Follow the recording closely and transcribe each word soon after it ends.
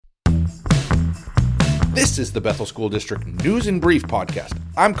This is the Bethel School District News in Brief podcast.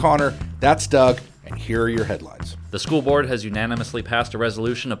 I'm Connor, that's Doug, and here are your headlines. The school board has unanimously passed a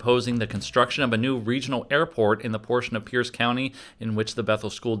resolution opposing the construction of a new regional airport in the portion of Pierce County in which the Bethel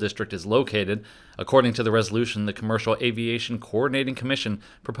School District is located. According to the resolution, the Commercial Aviation Coordinating Commission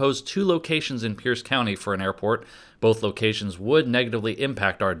proposed 2 locations in Pierce County for an airport. Both locations would negatively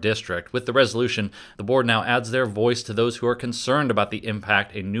impact our district. With the resolution, the board now adds their voice to those who are concerned about the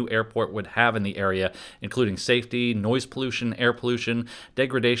impact a new airport would have in the area, including safety, noise pollution, air pollution,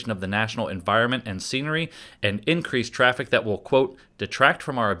 degradation of the national environment and scenery, and increased traffic that will, quote, detract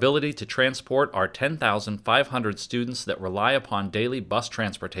from our ability to transport our 10,500 students that rely upon daily bus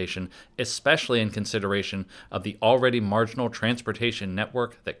transportation, especially in consideration of the already marginal transportation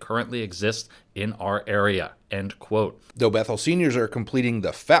network that currently exists in our area, end quote. Though Bethel seniors are completing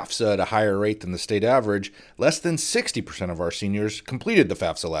the FAFSA at a higher rate than the state average, less than 60% of our seniors completed the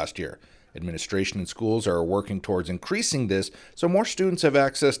FAFSA last year. Administration and schools are working towards increasing this so more students have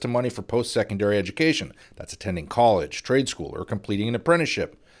access to money for post-secondary education. That's attending college, trade school, or completing an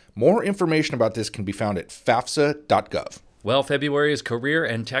apprenticeship. More information about this can be found at fafsa.gov. Well, February is Career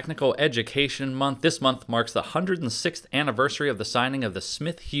and Technical Education Month. This month marks the 106th anniversary of the signing of the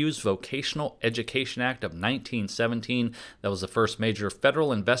Smith-Hughes Vocational Education Act of 1917. That was the first major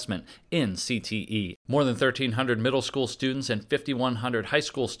federal investment in CTE. More than 1,300 middle school students and 5,100 high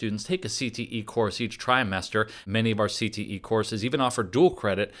school students take a CTE course each trimester. Many of our CTE courses even offer dual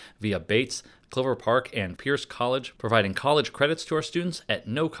credit via Bates, Clover Park, and Pierce College, providing college credits to our students at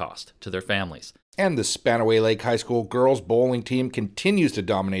no cost to their families. And the Spanaway Lake High School girls bowling team continues to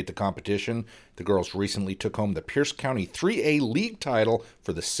dominate the competition. The girls recently took home the Pierce County 3A League title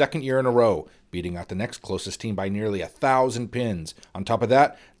for the second year in a row, beating out the next closest team by nearly 1,000 pins. On top of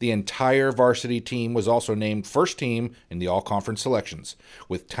that, the entire varsity team was also named first team in the all-conference selections,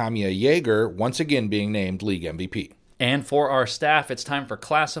 with Tanya Yeager once again being named league MVP. And for our staff, it's time for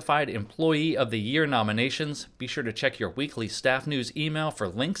Classified Employee of the Year nominations. Be sure to check your weekly staff news email for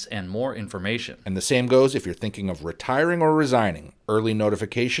links and more information. And the same goes if you're thinking of retiring or resigning. Early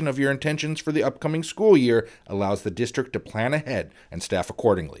notification of your intentions for the upcoming school year allows the district to plan ahead and staff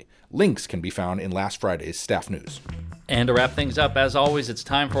accordingly. Links can be found in last Friday's staff news. And to wrap things up, as always, it's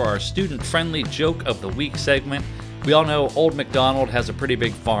time for our student-friendly Joke of the Week segment. We all know Old MacDonald has a pretty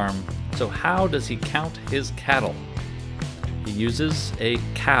big farm, so how does he count his cattle? He uses a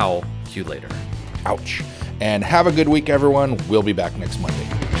cow-culator. Ouch. And have a good week, everyone. We'll be back next Monday.